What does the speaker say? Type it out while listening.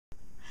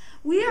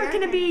We are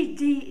going to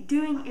be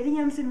doing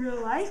idioms in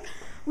real life.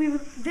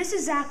 This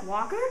is Zach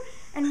Walker,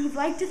 and we'd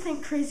like to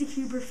thank Crazy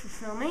Huber for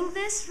filming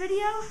this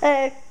video.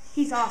 Hey.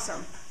 He's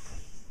awesome.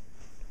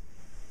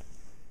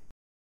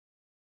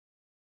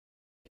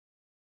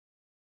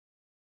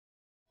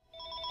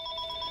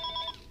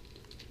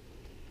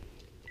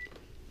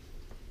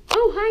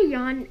 Oh, hi,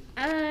 Jan.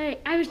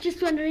 I was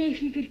just wondering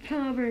if you could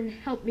come over and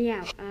help me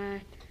out.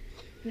 I'm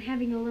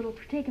having a little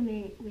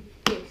predicament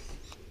with this.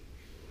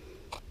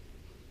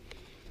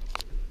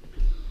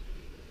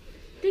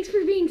 Thanks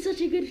for being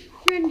such a good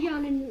friend,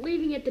 Jan, and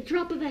leaving at the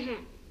drop of a hat.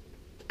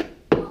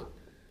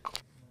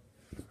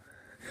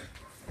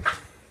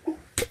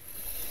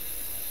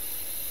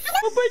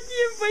 Nobody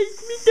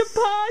invites me to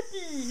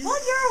parties. Well,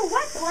 you're a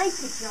wet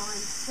blanket, John,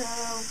 so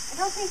I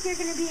don't think you're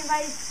going to be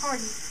invited to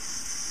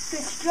parties.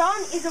 Because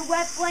John is a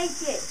wet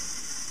blanket.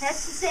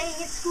 That's the saying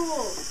at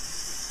school.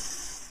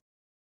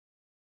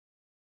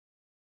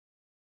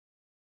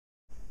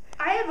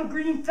 I have a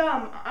green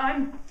thumb.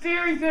 I'm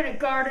very good at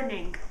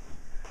gardening.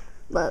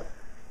 But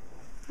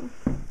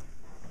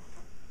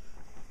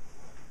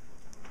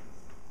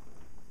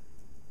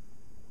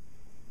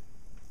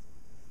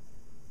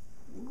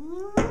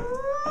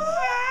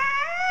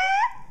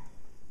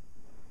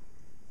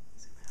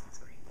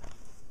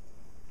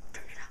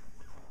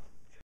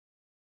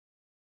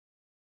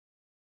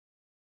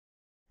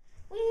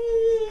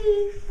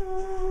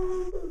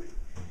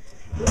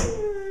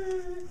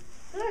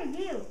Who are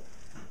you?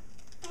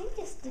 I'm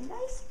just a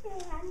nice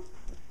man.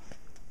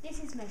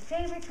 This is my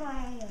favorite toy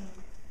I own.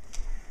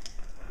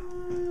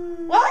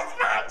 Well, it's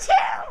mine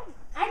too!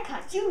 I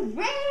caught you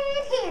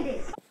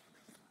red-handed.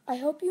 I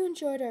hope you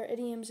enjoyed our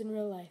idioms in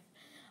real life.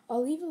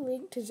 I'll leave a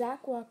link to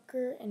Zach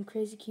Walker and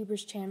Crazy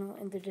Huber's channel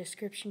in the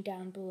description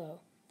down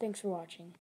below. Thanks for watching.